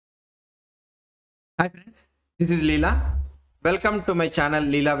Hi friends, this is Leela. Welcome to my channel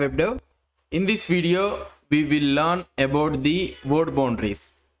Leela Web Dev. In this video, we will learn about the word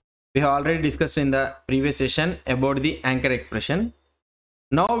boundaries. We have already discussed in the previous session about the anchor expression.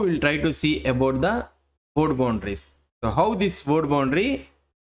 Now we will try to see about the word boundaries. So how this word boundary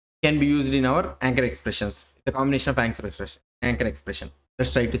can be used in our anchor expressions, the combination of anchor expression.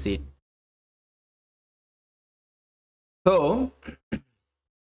 Let's try to see it. So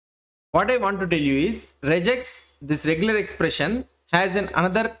what I want to tell you is regex this regular expression has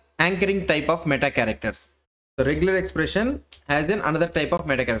another anchoring type of meta characters. So regular expression has another type of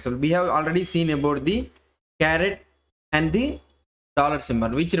meta character. So we have already seen about the caret and the dollar symbol,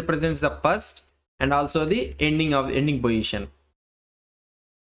 which represents the first and also the ending position.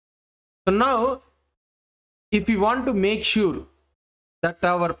 So now if we want to make sure that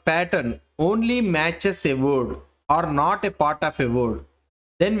our pattern only matches a word or not a part of a word,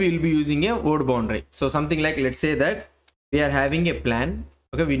 then we will be using a word boundary. So something like, let's say that we are having a plan.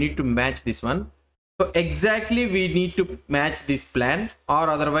 Okay, we need to match this one. So exactly we need to match this plan,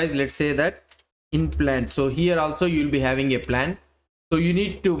 or otherwise let's say that in plan. So here also you will be having a plan. So you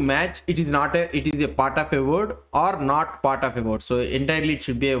need to match. It is a part of a word or not part of a word. So entirely it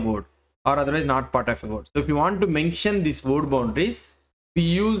should be a word or otherwise not part of a word. So if you want to mention these word boundaries, we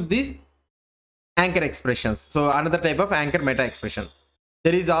use these anchor expressions. So another type of anchor meta expression.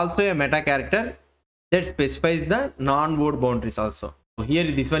 There is also a meta character that specifies the non-word boundaries also. So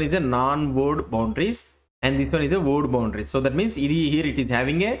here this one is a non-word boundaries and this one is a word boundaries. So that means here it is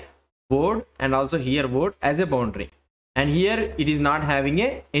having a word and also here word as a boundary, and here it is not having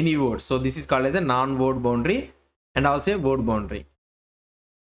any word. So this is called as a non-word boundary and also a word boundary.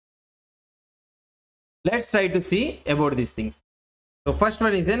 Let's try to see about these things. So first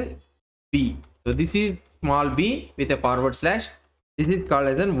one is an B. So this is small b with a forward slash. This is called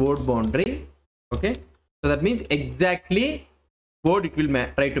as a word boundary. Okay, so that means exactly word it will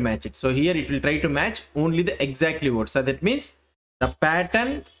try to match it. So here it will try to match only the exactly word. So that means the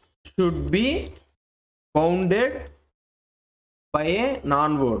pattern should be bounded by a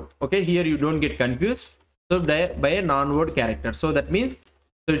non-word. Okay, here you don't get confused. So by a non-word character. So that means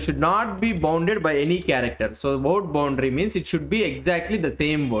so it should not be bounded by any character. So word boundary means it should be exactly the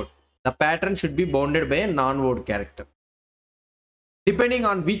same word. The pattern should be bounded by a non-word character. Depending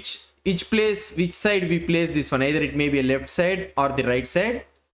on which side we place this one, either it may be a left side or the right side.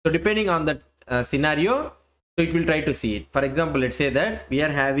 So depending on the scenario, so it will try to see it. For example, let's say that we are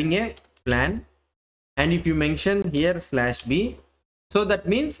having a plan, and if you mention here slash b, so that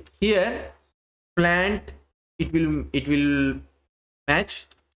means here plant it will match,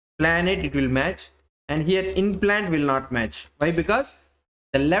 planet it will match, and here in plant will not match. Why? Because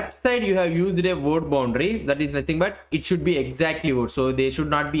the left side you have used a word boundary, that is nothing but it should be exactly word. So there should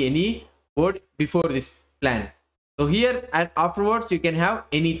not be any word before this plan. So here and afterwards you can have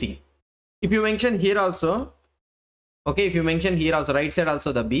anything. If you mention here also, okay, if you mention here also right side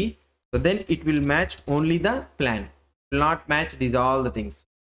also the b, so then it will match only the plan. It will not match these all the things.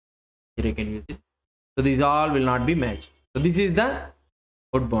 Here you can use it. So these all will not be matched. So this is the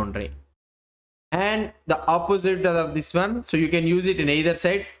word boundary. And the opposite of this one, so you can use it in either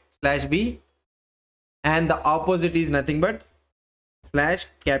side slash b, and the opposite is nothing but slash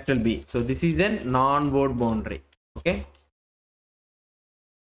capital B. So this is a non-word boundary. Okay,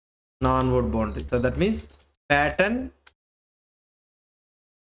 non-word boundary. So that means pattern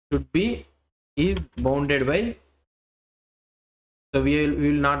should be is bounded by, so we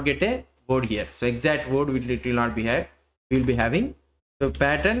will not get a word here. So exact word it will not be have, we will be having. So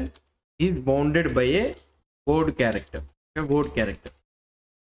pattern is bounded by a word character. A word character.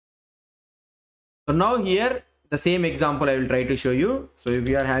 So now here the same example I will try to show you. So if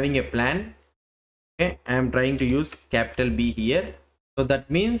you are having a plan, okay, I am trying to use capital B here. So that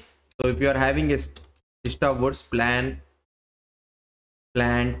means, so if you are having a list of words, plan,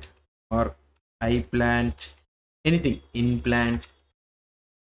 plant, or I plant, anything, in plant.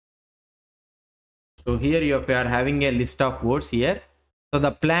 So here you are having a list of words here. So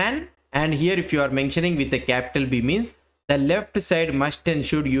the plan, and here if you are mentioning with a capital B means the left side must and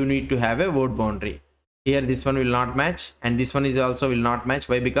should you need to have a word boundary. Here this one will not match, and this one is also will not match.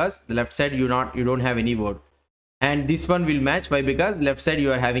 Why? Because the left side you don't have any word, and this one will match. Why? Because left side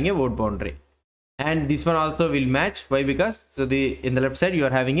you are having a word boundary, and this one also will match. Why? Because so in the left side you are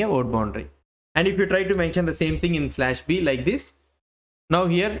having a word boundary. And if you try to mention the same thing in slash b like this, now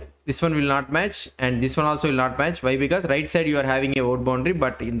here this one will not match and this one also will not match. Why? Because right side you are having a word boundary,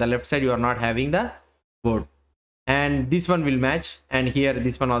 but in the left side you are not having the word, and this one will match, and here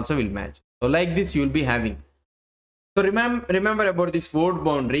this one also will match. So like this you will be having. So remember about this word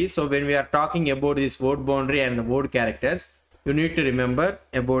boundary. So when we are talking about this word boundary and the word characters, you need to remember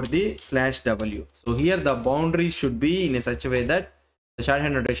about the /w. So here the boundary should be in a such a way that the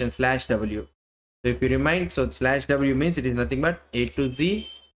shorthand notation /w. So if you remind, so /w means it is nothing but A to Z,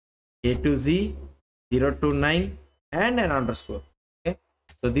 0 to 9, and an underscore. Okay,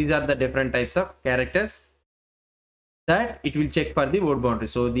 so these are the different types of characters that it will check for the word boundary.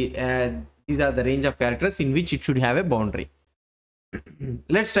 So these are the range of characters in which it should have a boundary.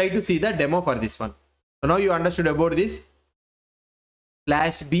 Let's try to see the demo for this one. So now you understood about this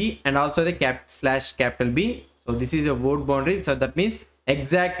 /b and also the /B. So this is a word boundary. So that means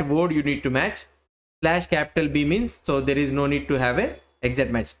exact word you need to match. /B means so there is no need to have a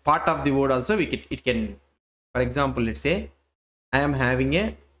exact match. Part of the word also it can. For example, let's say I am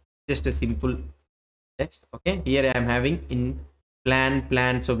having just a simple text. Okay, here I am having in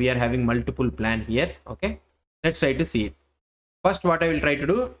plan. So we are having multiple plan here. Okay, let's try to see it. First, what I will try to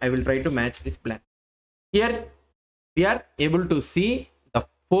do, I will try to match this plan. Here we are able to see the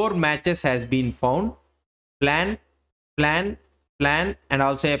 4 matches has been found. Plan, and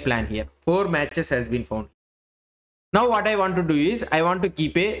also a plan here. 4 matches has been found. Now what I want to do is I want to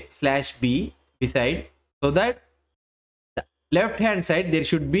keep a /b beside, so that the left hand side there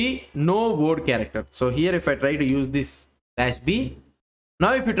should be no word character. So here if I try to use this /b,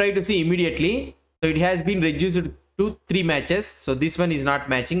 now if you try to see immediately, so it has been reduced to 3 matches. So this one is not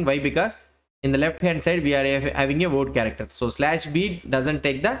matching. Why? Because in the left hand side we are having a word character. So /b doesn't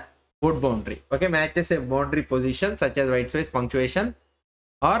take the word boundary. Okay, matches a boundary position such as white space, punctuation,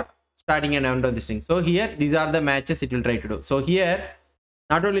 or starting and end of this thing. So here these are the matches it will try to do. So here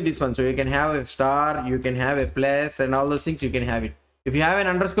not only this one, so you can have a star, you can have a plus, and all those things you can have it. If you have an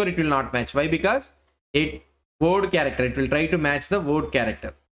underscore, it will not match. Why? Because it word character, it will try to match the word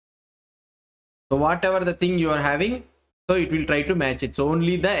character. So whatever the thing you are having, so it will try to match it. So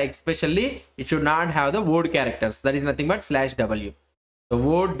only especially it should not have the word characters. That is nothing but /w. The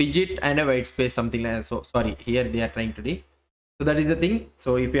word, digit, and a white space, something like that. So sorry, here they are trying to do. So that is the thing.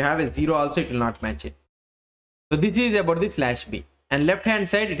 So if you have a 0 also, it will not match it. So this is about the /b, and left hand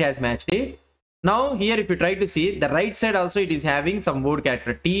side it has matched it. Now here if you try to see the right side also, it is having some word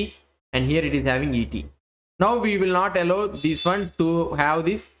character T, and here it is having ET. Now we will not allow this one to have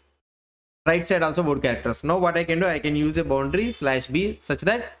this right side also word characters. Now what I can do, I can use a boundary /b such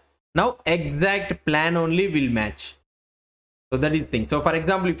that now exact plan only will match. So that is the thing. So for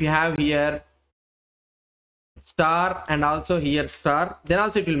example, if you have here star and also here star, then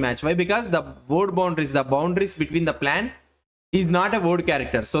also it will match. Why? Because the word boundaries, the boundaries between the plan is not a word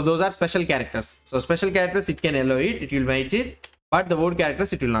character. So those are special characters. So special characters it can allow it, it will match it, but the word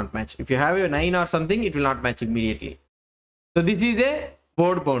characters it will not match. If you have a 9 or something, it will not match immediately. So this is a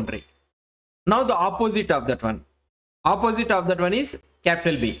word boundary. Now the opposite of that one. Opposite of that one is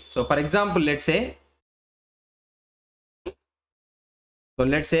B. So for example, let's say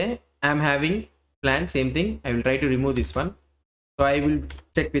I am having plan, same thing. I will try to remove this one. So I will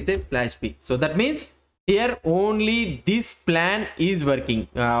check with a /b. So that means here only this plan is working,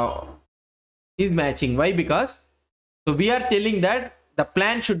 is matching. Why? Because so we are telling that the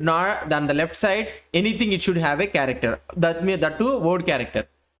plan should not, on the left side, anything it should have a character. That means that too word character.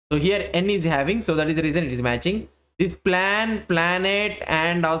 So here n is having, so that is the reason it is matching. This plan, planet,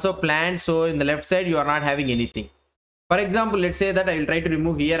 and also plant. So in the left side you are not having anything. For example, let's say that I will try to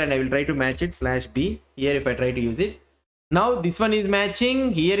remove here and I will try to match it /b. Here if I try to use it, now this one is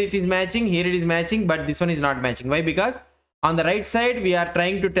matching, here it is matching, here it is matching, but this one is not matching. Why? Because on the right side we are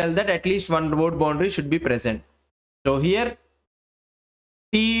trying to tell that at least one word boundary should be present. So here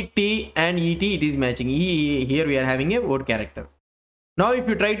T and ET it is matching. Here we are having a word character. Now if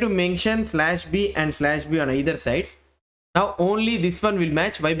you try to mention /b and /b on either sides, now only this one will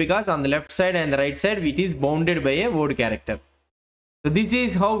match. Why? Because on the left side and the right side it is bounded by a word character. So this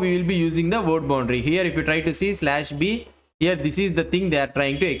is how we will be using the word boundary. Here if you try to see /b, here this is the thing they are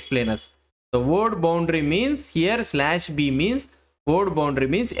trying to explain us. The word boundary means here /b means word boundary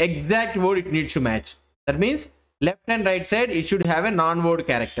means exact word it needs to match. That means left and right side it should have a non-word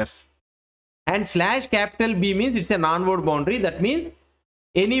characters. And /B means it's a non-word boundary. That means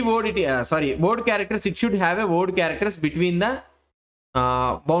any word word characters, it should have a word characters between the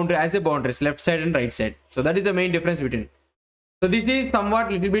boundary as a boundaries, left side and right side. So that is the main difference between. So this is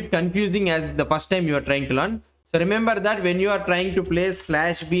somewhat little bit confusing as the first time you are trying to learn. So remember that when you are trying to place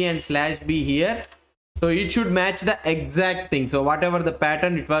 /b and /b here, so it should match the exact thing. So whatever the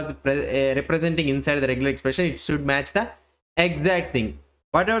pattern it was representing inside the regular expression, it should match the exact thing.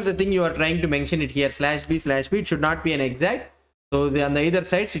 Whatever the thing you are trying to mention it here /b, it should not be an exact. So on the either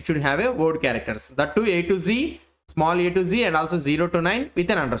sides it should have a word characters. That too A to Z. small a to z and also 0 to 9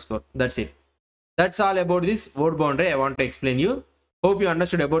 with an underscore. That's it. That's all about this word boundary I want to explain you. Hope you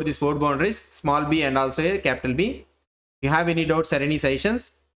understood about this word boundaries, small b and also a capital B. If you have any doubts or any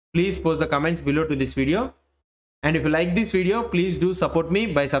suggestions, please post the comments below to this video. And if you like this video, please do support me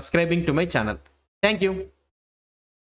by subscribing to my channel. Thank you.